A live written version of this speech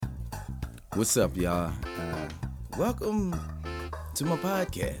What's up, y'all? Welcome to my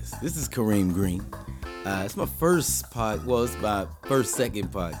podcast. This is Kareem Green. It's my it's my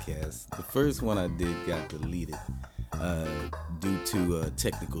second podcast. The first one I did got deleted due to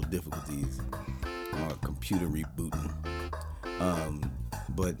technical difficulties or computer rebooting.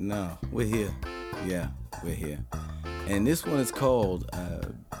 But no, we're here. Yeah, we're here. And this one is called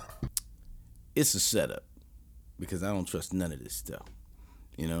It's a Setup, because I don't trust none of this stuff,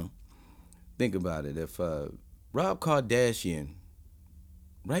 you know? Think about it. If Rob Kardashian,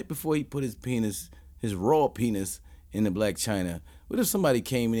 right before he put his raw penis in the Black China, what if somebody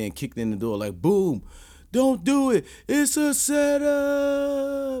came in and kicked in the door like, boom, don't do it, it's a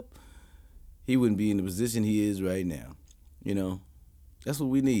setup? He wouldn't be in the position he is right now, you know? That's what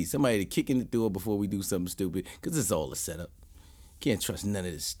we need, somebody to kick in the door before we do something stupid, because it's all a setup. Can't trust none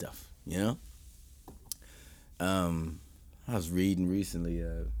of this stuff, you know? I was reading recently,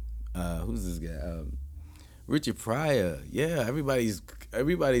 who's this guy? Richard Pryor. Yeah, everybody's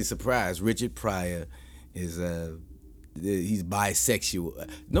surprised. Richard Pryor is he's bisexual.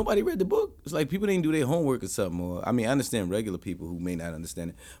 Nobody read the book. It's like people didn't do their homework or something. Or I understand regular people who may not understand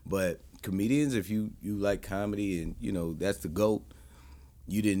it, but comedians, if you like comedy and that's the GOAT,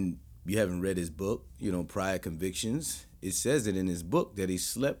 you haven't read his book, Prior Convictions. It says it in his book that he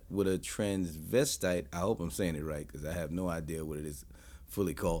slept with a transvestite. I hope I'm saying it right because I have no idea what it is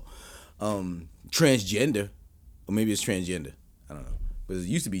fully called. Transgender, or maybe it's transgender. I don't know, but it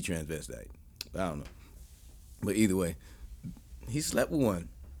used to be transvestite. I don't know, but either way, he slept with one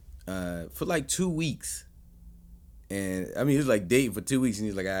for like 2 weeks, and he was like dating for 2 weeks, and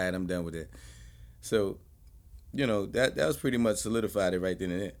he's like, all right, I'm done with it. So, that was pretty much solidified it right then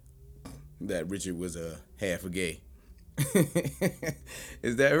and there that Richard was half a gay.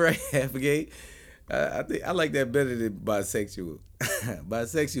 Is that right? Half a gay? I think I like that better than bisexual.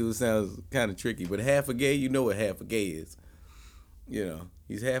 Bisexual sounds kind of tricky, but half a gay, you know what half a gay is.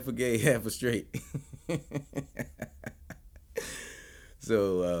 He's half a gay, half a straight.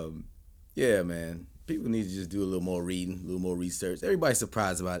 So, yeah, man. People need to just do a little more reading, a little more research. Everybody's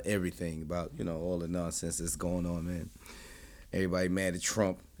surprised about everything, about, all the nonsense that's going on, man. Everybody mad at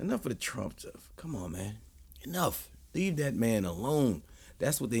Trump. Enough of the Trump stuff. Come on, man. Enough. Leave that man alone.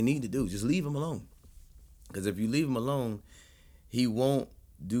 That's what they need to do. Just leave him alone. Because if you leave him alone, he won't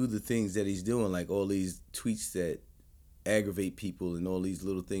do the things that he's doing, like all these tweets that aggravate people and all these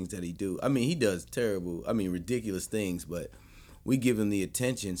little things that he do. He does ridiculous things, but we give him the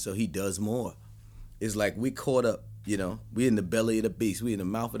attention, so he does more. It's like we caught up, we in the belly of the beast. We in the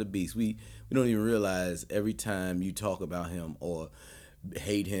mouth of the beast. We don't even realize every time you talk about him or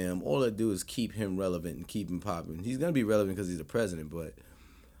hate him, all I do is keep him relevant and keep him popping. He's going to be relevant because he's the president, but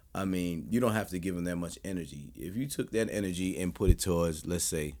you don't have to give him that much energy. If you took that energy and put it towards, let's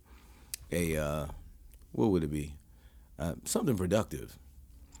say, what would it be? Something productive.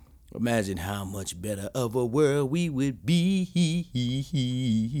 Imagine how much better of a world we would be.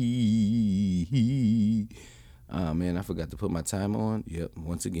 Man, I forgot to put my time on. Yep,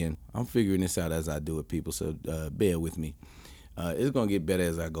 once again. I'm figuring this out as I do it, people, so bear with me. It's going to get better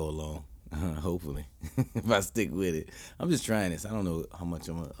as I go along, hopefully, if I stick with it. I'm just trying this. I don't know how much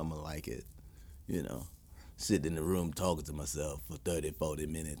I'm going to like it, sitting in the room talking to myself for 30, 40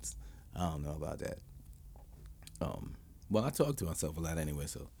 minutes. I don't know about that. Well, I talk to myself a lot anyway,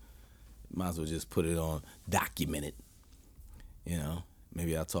 so might as well just put it on, document it.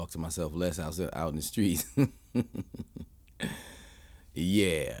 Maybe I'll talk to myself less out in the streets.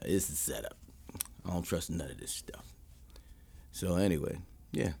 Yeah, it's a setup. I don't trust none of this stuff. So anyway,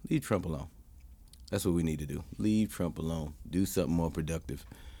 yeah, leave Trump alone. That's what we need to do. Leave Trump alone. Do something more productive.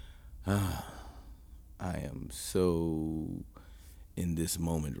 I am so in this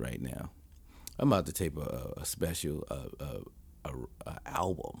moment right now. I'm about to tape a special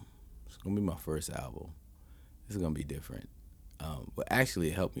album. It's going to be my first album. It's going to be different. But actually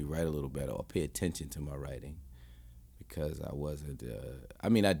it helped me write a little better or pay attention to my writing. Because I wasn't,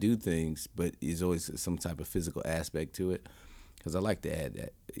 I do things, but there's always some type of physical aspect to it. Because I like to add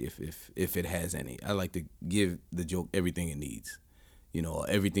that, if it has any. I like to give the joke everything it needs, or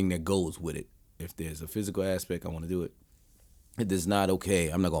everything that goes with it. If there's a physical aspect, I want to do it. If there's not, okay,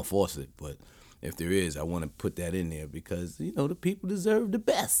 I'm not going to force it. But if there is, I want to put that in there because, the people deserve the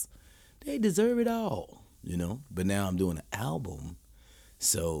best. They deserve it all, But now I'm doing an album.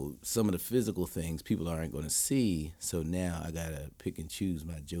 So some of the physical things people aren't going to see. So now I got to pick and choose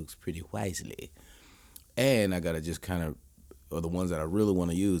my jokes pretty wisely. And I got to just kind of, or the ones that I really want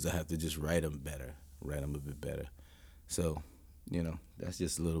to use, I have to just write them a bit better. So, that's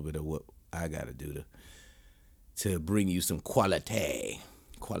just a little bit of what I got to do to bring you some quality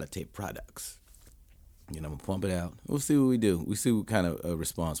quality products. I'm gonna pump it out. We'll see what we do. We see what kind of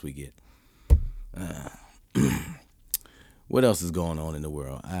response we get. What else is going on in the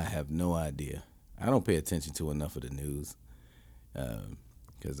world? I have no idea. I don't pay attention to enough of the news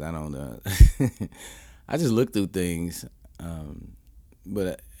because I don't. I just look through things,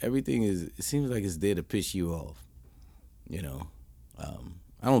 but everything is. It seems like it's there to piss you off.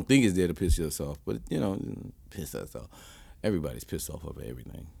 I don't think it's there to piss us off, but piss us off. Everybody's pissed off over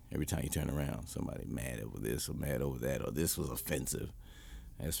everything. Every time you turn around, somebody mad over this or mad over that, or this was offensive.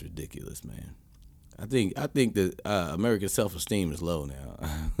 That's ridiculous, man. I think that American self-esteem is low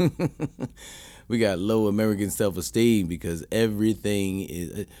now. We got low American self-esteem because everything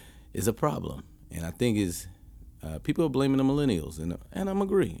is a problem, and I think is people are blaming the millennials, and I'm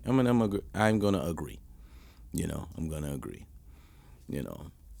agree. I'm gonna agree. I'm gonna agree.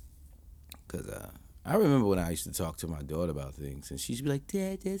 Because I remember when I used to talk to my daughter about things, and she'd be like,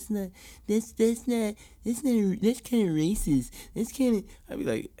 "Dad, that's kind of racist. That's kind of." I'd be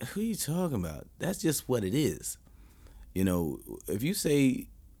like, "Who are you talking about? That's just what it is." If you say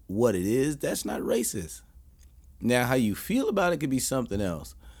what it is, that's not racist. Now, how you feel about it could be something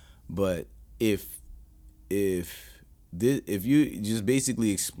else, but if you just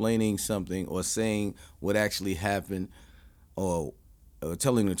basically explaining something or saying what actually happened, or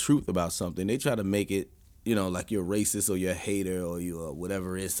telling the truth about something, they try to make it, like you're racist or you're a hater or you're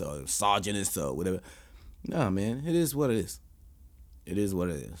whatever it is, or misogynist or whatever. Nah, man, it is what it is. It is what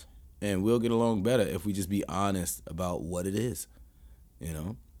it is. And we'll get along better if we just be honest about what it is. We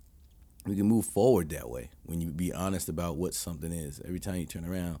can move forward that way when you be honest about what something is. Every time you turn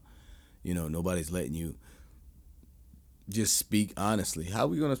around, nobody's letting you just speak honestly. How are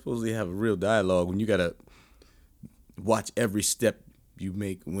we going to supposedly have a real dialogue when you got to watch every step you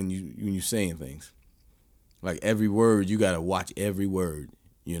make when you're saying things? Like every word, you gotta watch every word,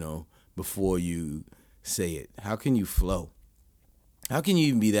 before you say it. How can you flow? How can you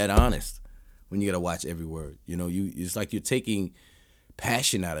even be that honest when you gotta watch every word? It's like you're taking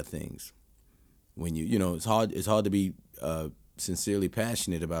passion out of things. When it's hard to be sincerely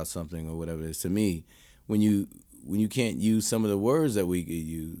passionate about something or whatever it is. To me, when you can't use some of the words that we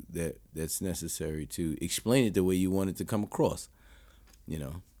use that's necessary to explain it the way you want it to come across.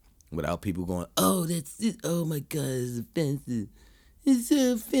 Without people going, "Oh, that's it. Oh my God, it's offensive. It's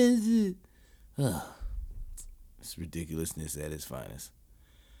so offensive." It's ridiculousness at its finest.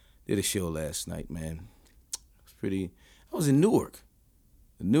 Did a show last night, man. I was in Newark,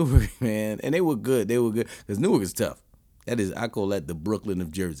 man, and they were good. Because Newark is tough. I call that the Brooklyn of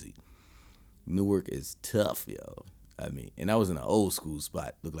Jersey. Newark is tough, yo. And I was in an old school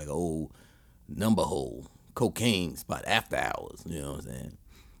spot, looked like an old number hole, cocaine spot after hours. You know what I'm saying?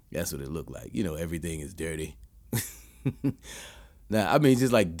 That's what it looked like. Everything is dirty. Now,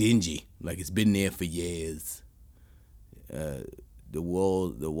 just like dingy, like it's been there for years. The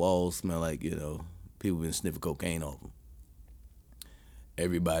walls smell like people been sniffing cocaine off them.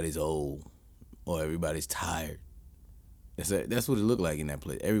 Everybody's old, or everybody's tired. That's what it looked like in that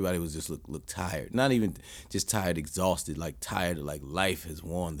place. Everybody was just look tired. Not even just tired, exhausted, like tired, like life has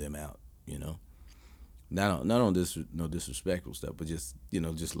worn them out, Not on this, no disrespectful stuff, but just,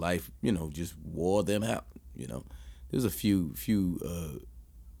 just life, just wore them out, There's a few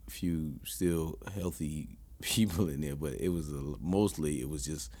still healthy people in there, but it was mostly it was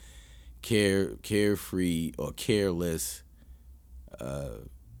just carefree or careless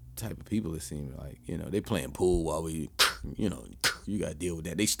type of people. It seemed like they playing pool while we you gotta deal with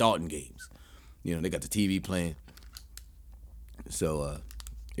that. They starting games, they got the TV playing, so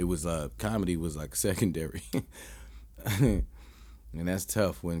it was comedy was like secondary. And that's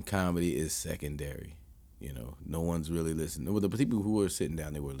tough when comedy is secondary. No one's really listening. Well, the people who were sitting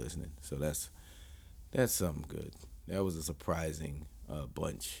down, they were listening, so that's something good. That was a surprising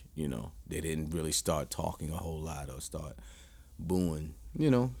bunch. They didn't really start talking a whole lot or start booing.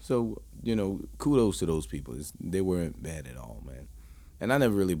 So kudos to those people. They weren't bad at all, man. And I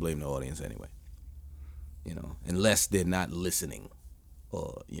never really blame the audience anyway. Unless they're not listening,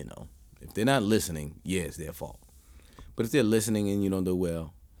 or if they're not listening, yeah, it's their fault. But if they're listening and you don't do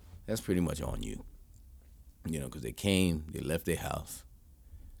well, that's pretty much on you. Because they came, they left their house,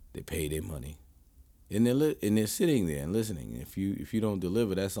 they paid their money, and they're sitting there and listening. If you don't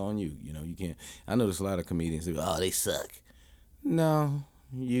deliver, that's on you. You can't. I know there's a lot of comedians who, "Oh, they suck." No,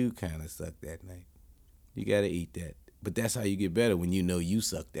 you kind of suck that night. You got to eat that. But that's how you get better, when you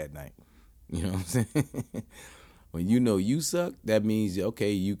suck that night. You know what I'm saying? When you suck, that means,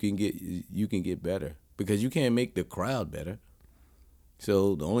 okay, you can get better, because you can't make the crowd better.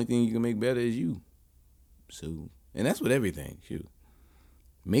 So the only thing you can make better is you. So, and that's with everything. Shoot.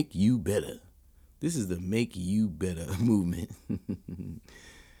 Make you better. This is the make you better movement.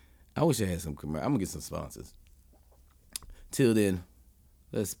 I wish I had some. I'm gonna get some sponsors. Till then,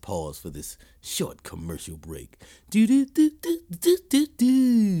 let's pause for this short commercial break. Do do do do do do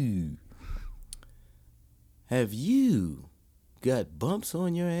do. Have you got bumps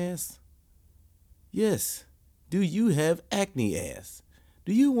on your ass? Yes. Do you have acne ass?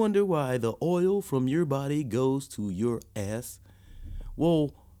 Do you wonder why the oil from your body goes to your ass?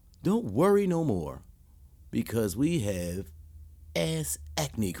 Well, don't worry no more, because we have Ass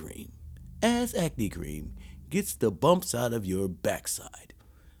Acne Cream. Ass Acne Cream gets the bumps out of your backside.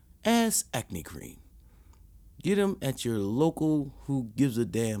 Ass Acne Cream. Get them at your local who gives a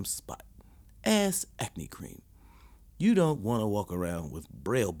damn spot. Ass Acne Cream. You don't want to walk around with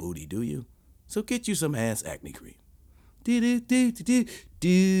braille booty, do you? So get you some Ass Acne Cream. Do.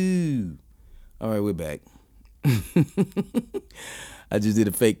 All right, we're back. I just did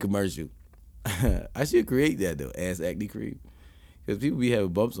a fake commercial. I should create that though, Ass Acne Cream, because people be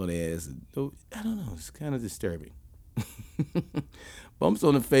having bumps on their ass. I don't know. It's kind of disturbing. Bumps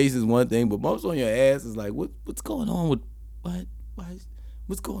on the face is one thing, but bumps on your ass is like, what's going on with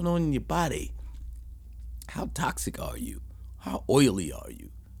what's going on in your body? How toxic are you? How oily are you?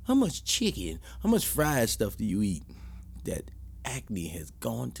 How much chicken, how much fried stuff do you eat that acne has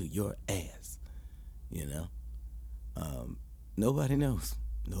gone to your ass? You know, nobody knows.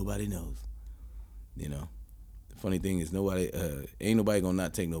 Nobody knows. You know, the funny thing is ain't nobody gonna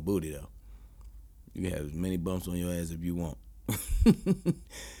not take no booty though. You can have as many bumps on your ass if you want.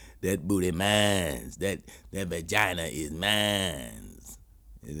 That booty mines. That vagina is mine.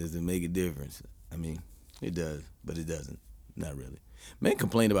 It doesn't make a difference. I mean, it does, but it doesn't. Not really. Men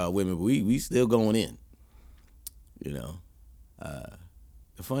complain about women, but we still going in. You know,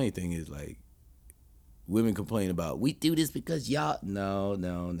 the funny thing is, like, women complain about, we do this because y'all. No.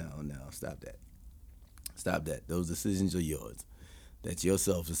 Stop that. Those decisions are yours. That's your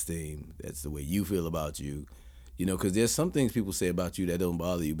self-esteem. That's the way you feel about you. You know, because there's some things people say about you that don't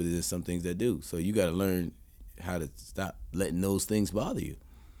bother you, but there's some things that do. So you got to learn how to stop letting those things bother you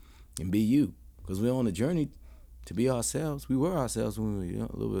and be you. Because we're on a journey to be ourselves. We were ourselves when we were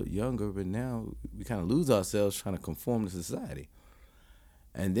a little bit younger, but now we kind of lose ourselves trying to conform to society.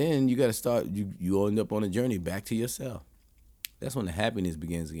 And then you got to start, you end up on a journey back to yourself. That's when the happiness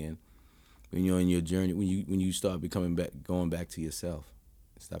begins again. When you're on your journey, when you start going back to yourself.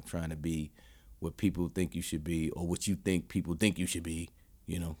 Stop trying to be what people think you should be, or what you think people think you should be,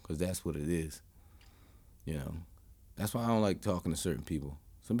 you know, because that's what it is. You know, that's why I don't like talking to certain people.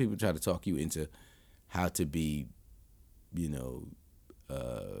 Some people try to talk you into how to be, you know,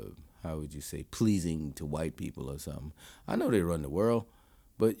 how would you say, pleasing to white people or something. I know they run the world,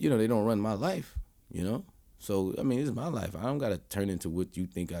 but, you know, they don't run my life, you know. So, I mean, this is my life. I don't got to turn into what you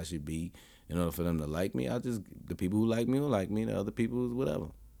think I should be in order for them to like me. The people who like me will like me, the other people is whatever,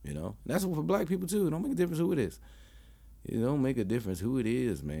 you know. And that's for black people, too. It don't make a difference who it is. It don't make a difference who it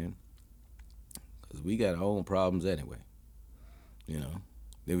is, man. Because we got our own problems anyway, you know.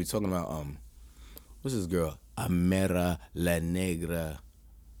 They were talking about, what's this girl? Amera La Negra,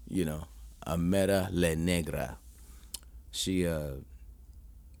 you know. Amera La Negra. She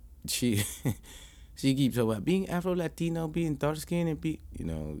she keeps talking about being Afro-Latino, being dark-skinned, and you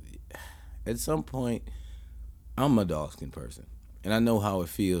know, at some point, I'm a dark-skinned person. And I know how it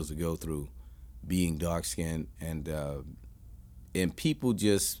feels to go through being dark-skinned and people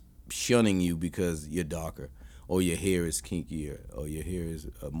just shunning you because you're darker, or your hair is kinkier, or your hair is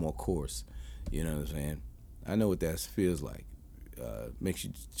more coarse. You know what I'm saying? I know what that feels like.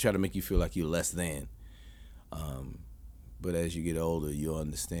 Try to make you feel like you're less than. But as you get older, you'll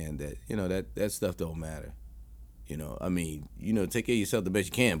understand that, you know, that stuff don't matter. You know, I mean, you know, take care of yourself the best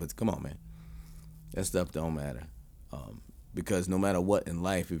you can, but come on, man. That stuff don't matter. Because no matter what in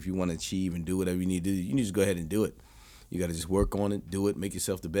life, if you want to achieve and do whatever you need to do, you need to just go ahead and do it. You got to just work on it, do it, make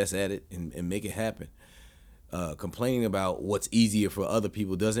yourself the best at it, and make it happen. Complaining about what's easier for other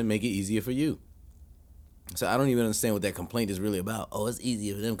people doesn't make it easier for you. So I don't even understand what that complaint is really about. Oh, it's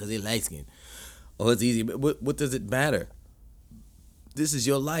easier for them because they're light-skinned. Oh, it's easier. But what does it matter? This is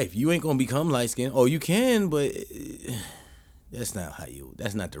your life. You ain't going to become light-skinned. Oh, you can, but that's not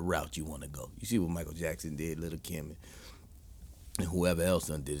the route you want to go. You see what Michael Jackson did, Little Kim, and whoever else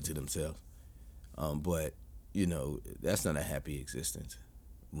done did it to themselves. But, you know, that's not a happy existence,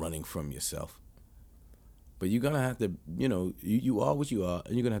 running from yourself. But you're going to have to, you know, you are what you are,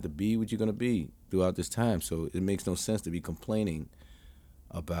 and you're going to have to be what you're going to be throughout this time. So it makes no sense to be complaining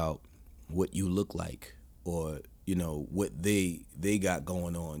about what you look like, or, you know, what they got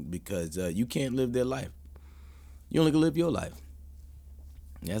going on, because you can't live their life. You only can live your life.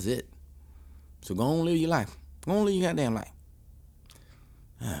 That's it. So go on live your life. Go on live your goddamn life.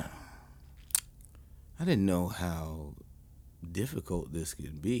 I didn't know how difficult this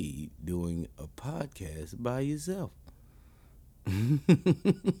could be doing a podcast by yourself.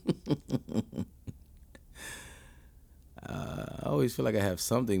 I always feel like I have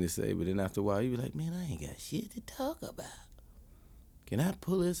something to say, but then after a while, you be like, man, I ain't got shit to talk about. Can I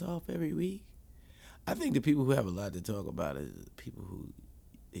pull this off every week? I think the people who have a lot to talk about is the people who,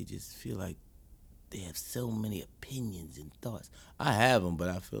 they just feel like they have so many opinions and thoughts. I have them, but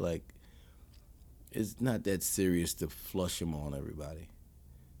I feel like it's not that serious to flush them on everybody.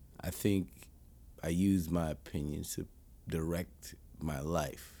 I think I use my opinions to direct my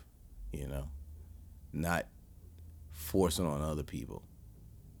life, not forcing on other people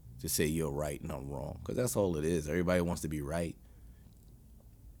to say you're right and I'm wrong, because that's all it is. Everybody wants to be right,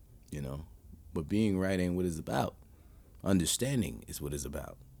 but being right ain't what it's about. Understanding is what it's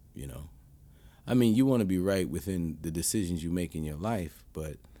about, I mean, you want to be right within the decisions you make in your life,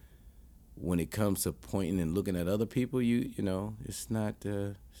 but when it comes to pointing and looking at other people, it's not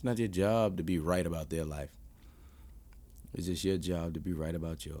your job to be right about their life. It's just your job to be right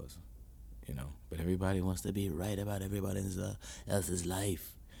about yours, But everybody wants to be right about everybody else's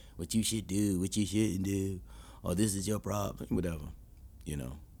life. What you should do, what you shouldn't do, or this is your problem, whatever.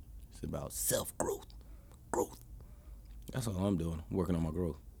 It's about self-growth, growth. That's all I'm doing. I'm working on my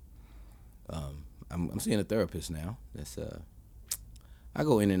growth. I'm seeing a therapist now. I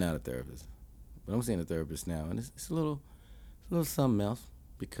go in and out of therapists, but I'm seeing a therapist now, and it's a little something else,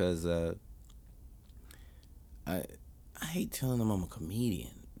 because I hate telling them I'm a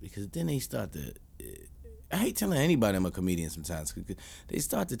comedian, because then they start to. I hate telling anybody I'm a comedian sometimes, because they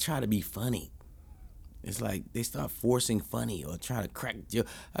start to try to be funny. It's like they start forcing funny or trying to crack joke.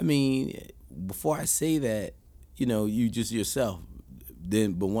 I mean, before I say that, you just yourself.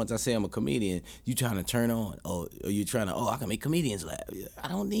 But once I say I'm a comedian, you trying to turn on, or you trying to, I can make comedians laugh. I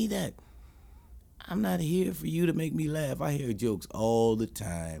don't need that. I'm not here for you to make me laugh. I hear jokes all the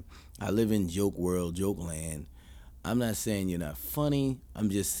time. I live in joke world, joke land. I'm not saying you're not funny. I'm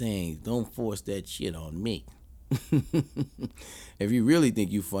just saying don't force that shit on me. If you really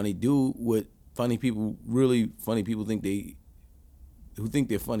think you funny, do what funny people who think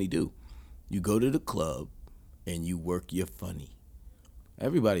they're funny do. You go to the club and you work your funny.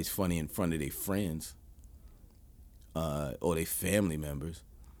 Everybody's funny in front of their friends, or their family members,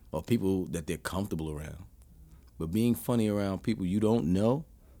 or people that they're comfortable around. But being funny around people you don't know,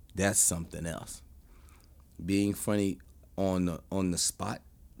 that's something else. Being funny on the spot,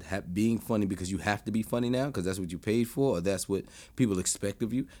 being funny because you have to be funny now because that's what you paid for, or that's what people expect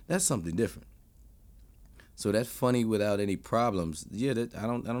of you, that's something different. So that funny without any problems, I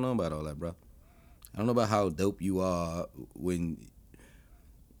don't know about all that, bro. I don't know about how dope you are when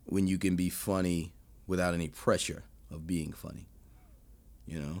you can be funny without any pressure of being funny,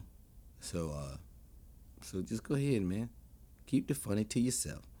 So just go ahead, man. Keep the funny to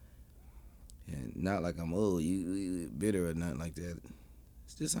yourself. And not like I'm, you bitter or nothing like that.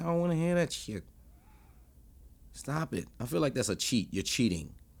 It's just I don't want to hear that shit. Stop it. I feel like that's a cheat. You're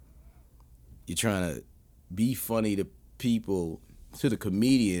cheating. You're trying to be funny to people, to the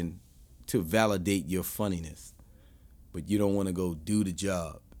comedian, to validate your funniness. But you don't want to go do the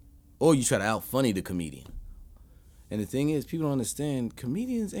job. Or you try to out-funny the comedian. And the thing is, people don't understand,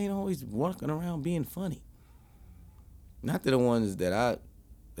 comedians ain't always walking around being funny. Not the ones that I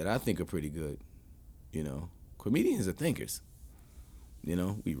think are pretty good, Comedians are thinkers.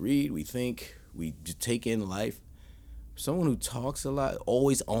 We read, we think, we just take in life. Someone who talks a lot,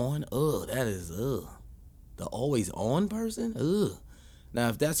 always on, that is, the always on person, Now,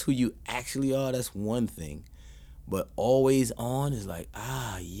 if that's who you actually are, that's one thing. But always on is like,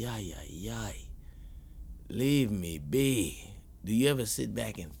 yay. Leave me be. Do you ever sit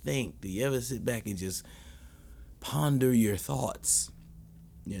back and think? Do you ever sit back and just ponder your thoughts?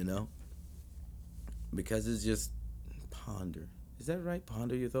 Because it's just ponder. Is that right?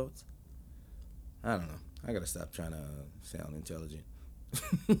 Ponder your thoughts? I don't know. I gotta stop trying to sound intelligent.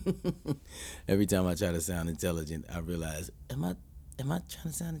 Every time I try to sound intelligent, I realize, am I trying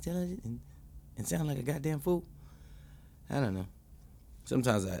to sound intelligent and sound like a goddamn fool? I don't know.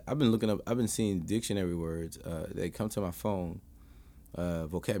 Sometimes I've been seeing dictionary words. They come to my phone,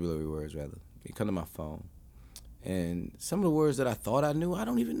 vocabulary words rather. They come to my phone. And some of the words that I thought I knew, I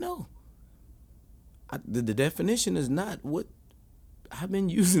don't even know. The definition is not what I've been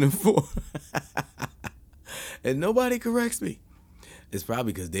using them for. And nobody corrects me. It's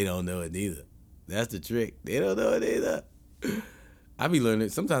probably because they don't know it neither. That's the trick. They don't know it either. I be learning.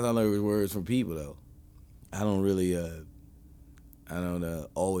 Sometimes I learn words from people, though. I don't really I don't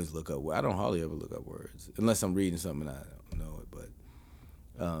always look up. I don't hardly ever look up words unless I'm reading something and I don't know it. But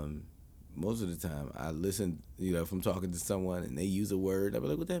most of the time, I listen. If I'm talking to someone and they use a word, I'll be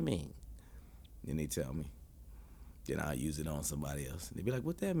like, "What that mean?" And they tell me. Then I'll use it on somebody else. And they be like,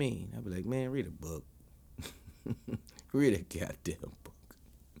 "What that mean?" I'll be like, "Man, read a book. Read a goddamn book.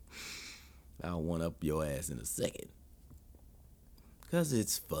 I'll one up your ass in a second. Because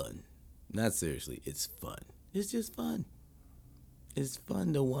it's fun. Not seriously, it's fun. It's just fun. It's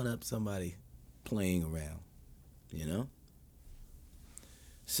fun to one up somebody playing around,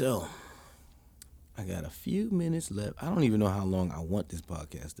 So, I got a few minutes left. I don't even know how long I want this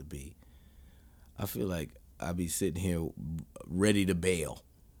podcast to be. I feel like I'll be sitting here ready to bail.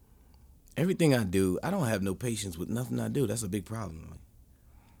 Everything I do, I don't have no patience with nothing I do. That's a big problem.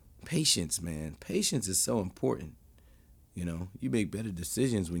 Patience, man. Patience is so important. You make better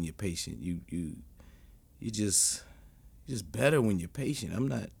decisions when you're patient. You just better when you're patient. I'm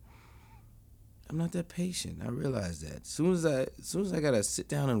not that patient. I realize that. As soon as I gotta sit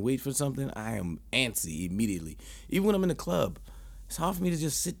down and wait for something, I am antsy immediately. Even when I'm in the club, it's hard for me to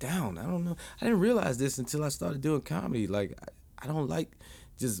just sit down. I don't know. I didn't realize this until I started doing comedy. Like I don't like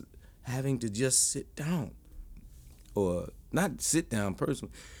just having to just sit down, or not sit down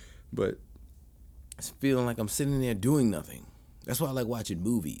personally, but it's feeling like I'm sitting there doing nothing. That's why I like watching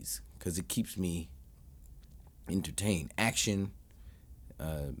movies, because it keeps me entertained. Action,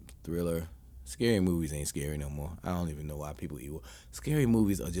 thriller. Scary movies ain't scary no more. I don't even know why people evil. Scary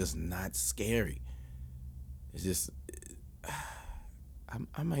movies are just not scary. It's just,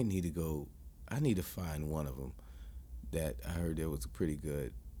 I might need to go. I need to find one of them that I heard that was pretty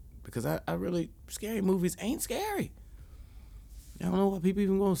good, because I really, scary movies ain't scary. I don't know why people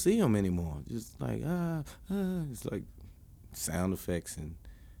even gonna see them anymore. Just like it's like sound effects and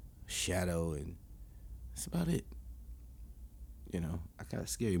shadow, and that's about it. I got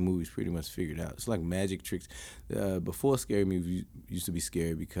scary movies pretty much figured out. It's like magic tricks. Before, scary movies used to be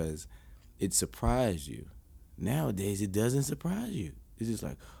scary because it surprised you. Nowadays, it doesn't surprise you. It's just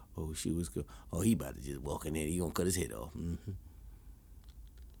like, oh, she was good. Oh, he about to just walk in there. He gonna cut his head off. Mm-hmm.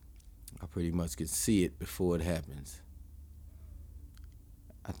 I pretty much can see it before it happens.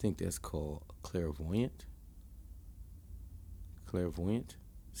 I think that's called clairvoyant. Clairvoyant.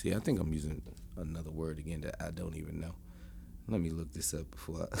 See, I think I'm using another word again that I don't even know. Let me look this up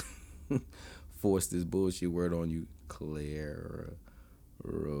before I force this bullshit word on you.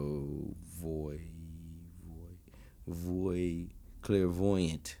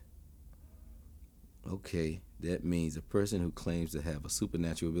 Clairvoyant. Okay, that means a person who claims to have a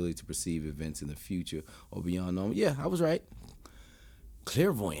supernatural ability to perceive events in the future or beyond normal. Yeah, I was right.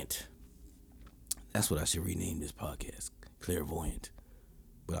 Clairvoyant. That's what I should rename this podcast. Clairvoyant.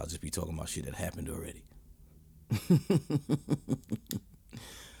 But I'll just be talking about shit that happened already.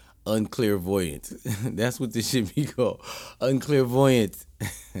 Unclairvoyant. That's what this should be called. Unclairvoyant.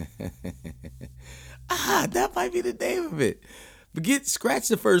 That might be the name of it. Scratch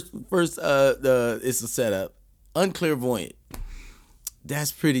the first it's a setup. Unclairvoyant.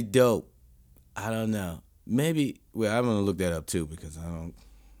 That's pretty dope. I don't know. Maybe, well, I'm gonna look that up too, because I don't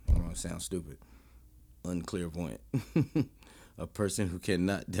want to sound stupid. Unclairvoyant. A person who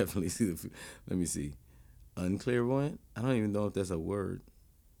cannot definitely see the future. Let me see. Unclairvoyant? I don't even know if that's a word.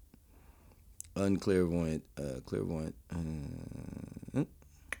 Unclairvoyant. Clairvoyant.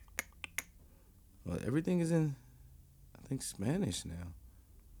 Well, everything is in, I think, Spanish now.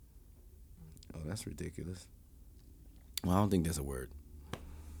 Oh, that's ridiculous. Well, I don't think that's a word.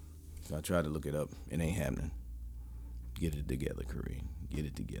 So I tried to look it up. It ain't happening. Get it together, Kareem. Get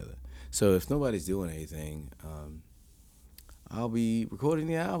it together. So if nobody's doing anything, I'll be recording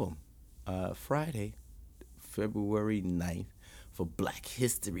the album Friday, February 9th, for Black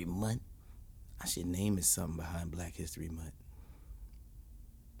History Month. I should name it something behind Black History Month.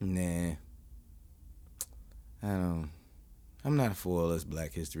 Nah. I'm not for all this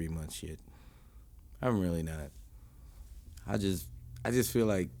Black History Month shit. I'm really not. I just feel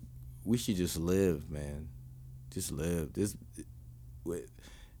like we should just live, man. Just live.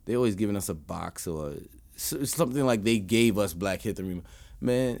 They always giving us a box or something like they gave us Black History Month.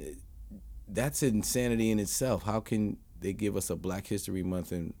 Man, that's insanity in itself. How can they give us a Black History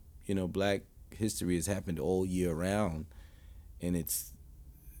Month, and Black history has happened all year round, and it's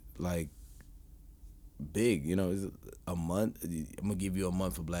like big, it's a month. I'm gonna give you a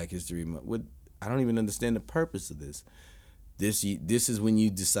month for Black History Month. I don't even understand the purpose of this. This is when you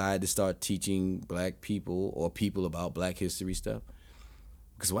decide to start teaching black people or people about Black history stuff,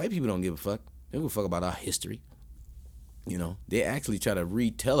 because white people don't give a fuck. They don't give a fuck about our history. They actually try to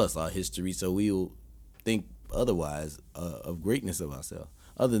retell us our history so we'll think otherwise of greatness of ourselves,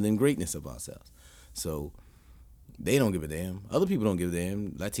 other than greatness of ourselves. So they don't give a damn. Other people don't give a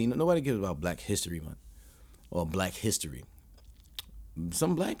damn. Latino, nobody gives about Black History Month or Black history.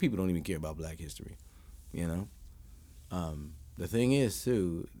 Some black people don't even care about Black history, you know. The thing is,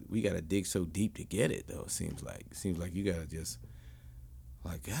 too, we gotta dig so deep to get it, though. It seems like you gotta just,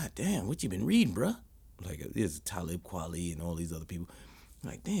 like, God damn, what you been reading, bruh? Like, there's Talib Kweli and all these other people.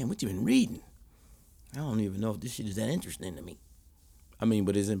 Like, damn, what you been reading? I don't even know if this shit is that interesting to me. I mean,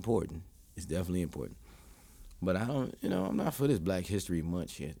 but it's important. It's definitely important. But I don't, I'm not for this Black History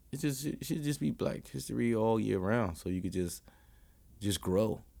Month shit. It should just be Black History all year round, so you could just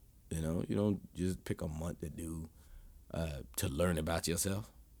grow. You don't just pick a month to do to learn about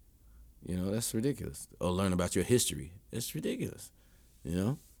yourself. That's ridiculous. Or learn about your history. It's ridiculous.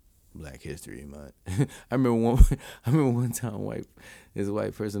 Black History Month. I remember one time this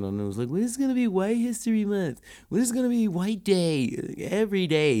white person on the news like, when is gonna be White History Month? When is gonna be White Day? Every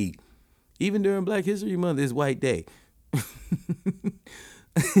day. Even during Black History Month, it's White Day.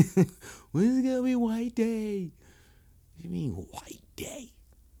 When is it gonna be White Day? What do you mean White Day?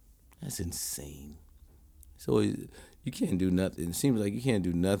 That's insane. So you can't do nothing. It seems like you can't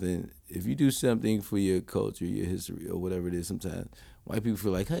do nothing. If you do something for your culture, your history, or whatever it is, sometimes white people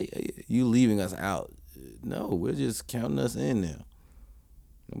feel like, hey, you leaving us out. No, we're just counting us in now.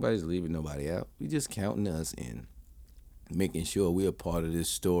 Nobody's leaving nobody out. We just counting us in, making sure we're a part of this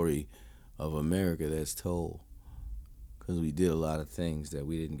story of America that's told. Because we did a lot of things that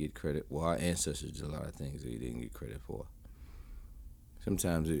we didn't get credit. Well, our ancestors did a lot of things that we didn't get credit for.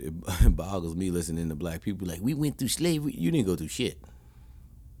 Sometimes it boggles me listening to black people like, we went through slavery. You didn't go through shit.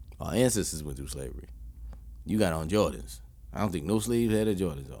 Our ancestors went through slavery. You got on Jordans. I don't think no slaves had their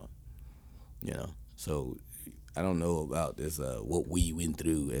Jordans on. So I don't know about this, what we went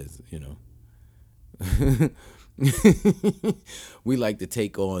through as, we like to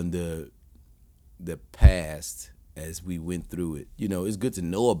take on the past as we went through it. It's good to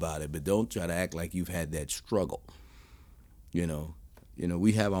know about it, but don't try to act like you've had that struggle.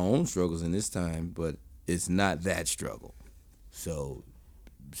 We have our own struggles in this time, but it's not that struggle. So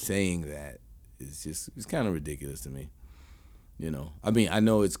saying that it's kind of ridiculous to me. I mean, I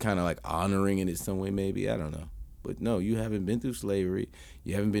know it's kind of like honoring it in some way, maybe, I don't know. But no, you haven't been through slavery.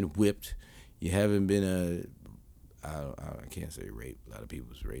 You haven't been whipped. You haven't been I can't say rape. A lot of people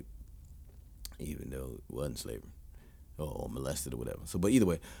was raped, even though it wasn't slavery or molested or whatever. So, but either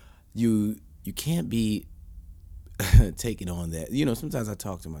way, you can't be taking on that. Sometimes I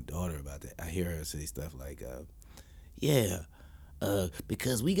talk to my daughter about that. I hear her say stuff like,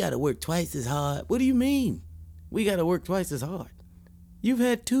 because we got to work twice as hard. What do you mean? We got to work twice as hard. You've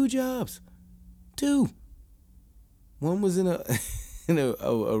had 2 jobs. 2. One was in a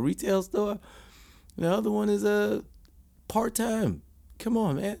retail store. The other one is part-time. Come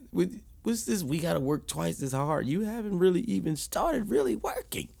on, man. What's this? We got to work twice as hard. You haven't really even started really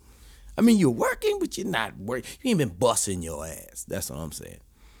working. I mean, you're working, but you're not working. You ain't been busting your ass. That's all I'm saying.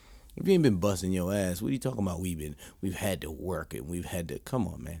 If you ain't been busting your ass, what are you talking about? We've had to work and we've had to, come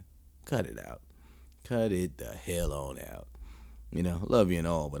on, man. Cut it out. Cut it the hell on out. Love you and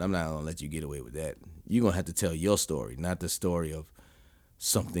all, but I'm not going to let you get away with that. You're going to have to tell your story, not the story of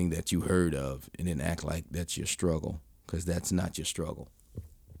something that you heard of and then act like that's your struggle, because that's not your struggle.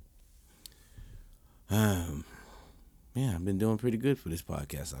 I've been doing pretty good for this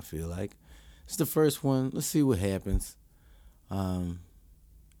podcast, I feel like. It's the first one. Let's see what happens.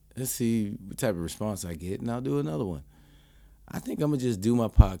 Let's see what type of response I get, and I'll do another one. I think I'm going to just do my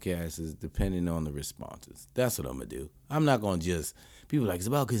podcasts depending on the responses. That's what I'm going to do. I'm not going to just, people are like, it's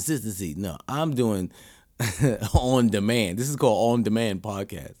about consistency. No, I'm doing on demand. This is called on demand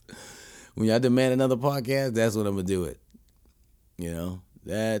podcast. When y'all demand another podcast, that's what I'm going to do it.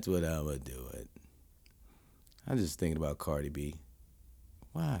 That's what I'm going to do it. I'm just thinking about Cardi B.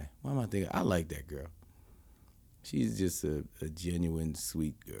 Why? Why am I thinking? I like that girl. She's just a genuine,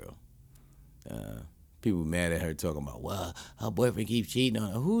 sweet girl. People mad at her talking about, well, her boyfriend keeps cheating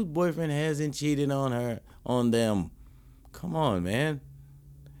on her. Whose boyfriend hasn't cheated on her, on them? Come on, man.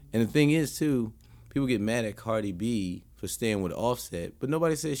 And the thing is, too, people get mad at Cardi B for staying with Offset, but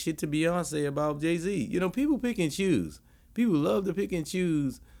nobody says shit to Beyonce about Jay-Z. People pick and choose. People love to pick and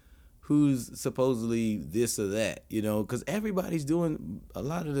choose who's supposedly this or that, because everybody's doing a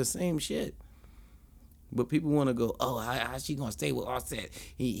lot of the same shit. But people want to go, oh, how she gonna stay with Offset?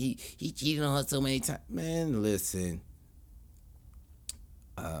 He cheated on her so many times. Man, listen.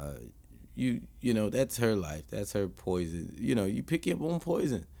 That's her life. That's her poison. You pick your own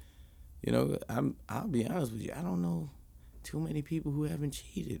poison. I'll be honest with you. I don't know too many people who haven't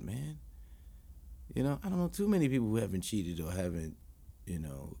cheated, man. I don't know too many people who haven't cheated or haven't, you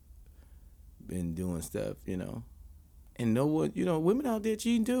know, been doing stuff, And no one, women out there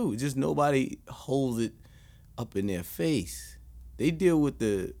cheating too. Just nobody holds it up in their face. They deal with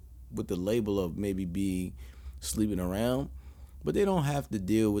the label of maybe being sleeping around, but they don't have to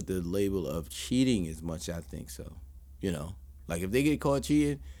deal with the label of cheating as much. I think so. Like if they get caught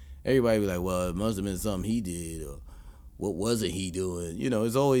cheating, everybody be like, well, it must have been something he did, or what wasn't he doing?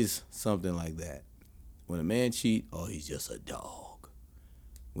 It's always something like that. When a man cheat, oh, he's just a dog.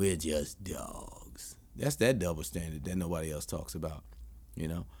 We're just dogs. That's that double standard that nobody else talks about.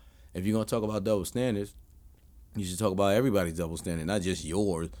 If you're gonna talk about double standards, you should talk about everybody's double standard, not just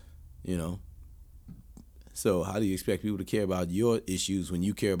yours. So how do you expect people to care about your issues when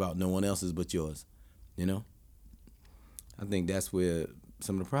you care about no one else's but yours? I think that's where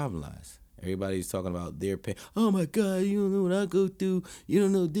some of the problem lies. Everybody's talking about their pain. Oh my God, you don't know what I go through. You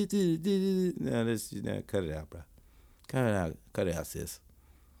don't know this. No, cut it out, bro. Cut it out, sis.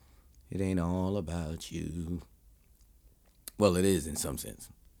 It ain't all about you. Well, it is in some sense.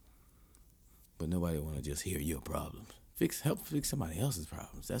 But nobody want to just hear your problems. Help fix somebody else's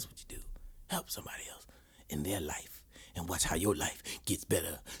problems. That's what you do. Help somebody else in their life and watch how your life gets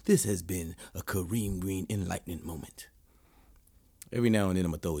better. This has been a Kareem Green enlightenment moment. Every now and then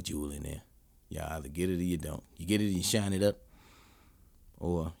I'm going to throw a jewel in there. You either get it or you don't. You get it and you shine it up,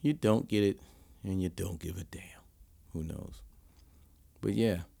 or you don't get it and you don't give a damn. Who knows? But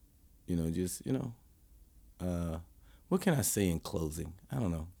yeah, what can I say in closing? I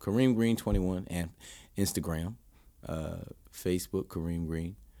don't know. Kareem Green 21 and Instagram, Facebook Kareem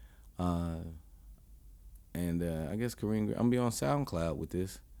Green, and I guess Kareem Green. I'm gonna be on SoundCloud with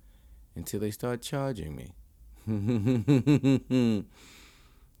this until they start charging me.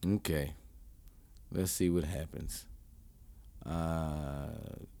 Okay, let's see what happens.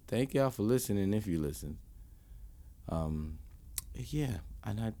 Thank y'all for listening. If you listen, yeah,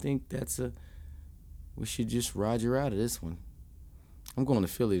 and I think we should just Roger out of this one. I'm going to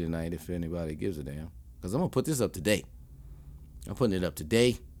Philly tonight if anybody gives a damn. Because I'm going to put this up today. I'm putting it up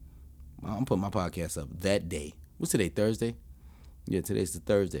today. I'm putting my podcast up that day. What's today, Thursday? Yeah, today's the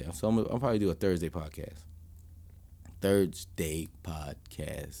Thursday. So I'll probably do a Thursday podcast. Thursday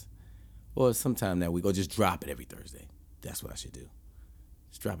podcast. Or sometime that week. Or just drop it every Thursday. That's what I should do.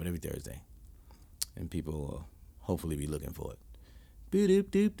 Just drop it every Thursday. And people will hopefully be looking for it.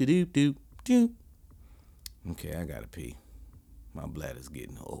 Boop-doop-doop-doop-doop-doop. Okay, I gotta pee. My bladder's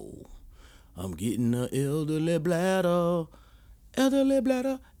getting old. I'm getting an elderly bladder. Elderly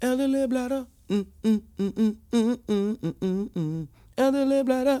bladder, elderly bladder. Elderly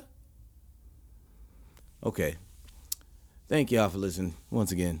bladder. Okay. Thank y'all for listening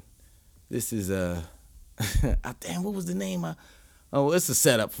once again. This is damn, what was the name? It's a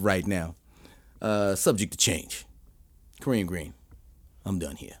setup right now. Subject to change. Kareem Green. I'm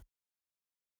done here.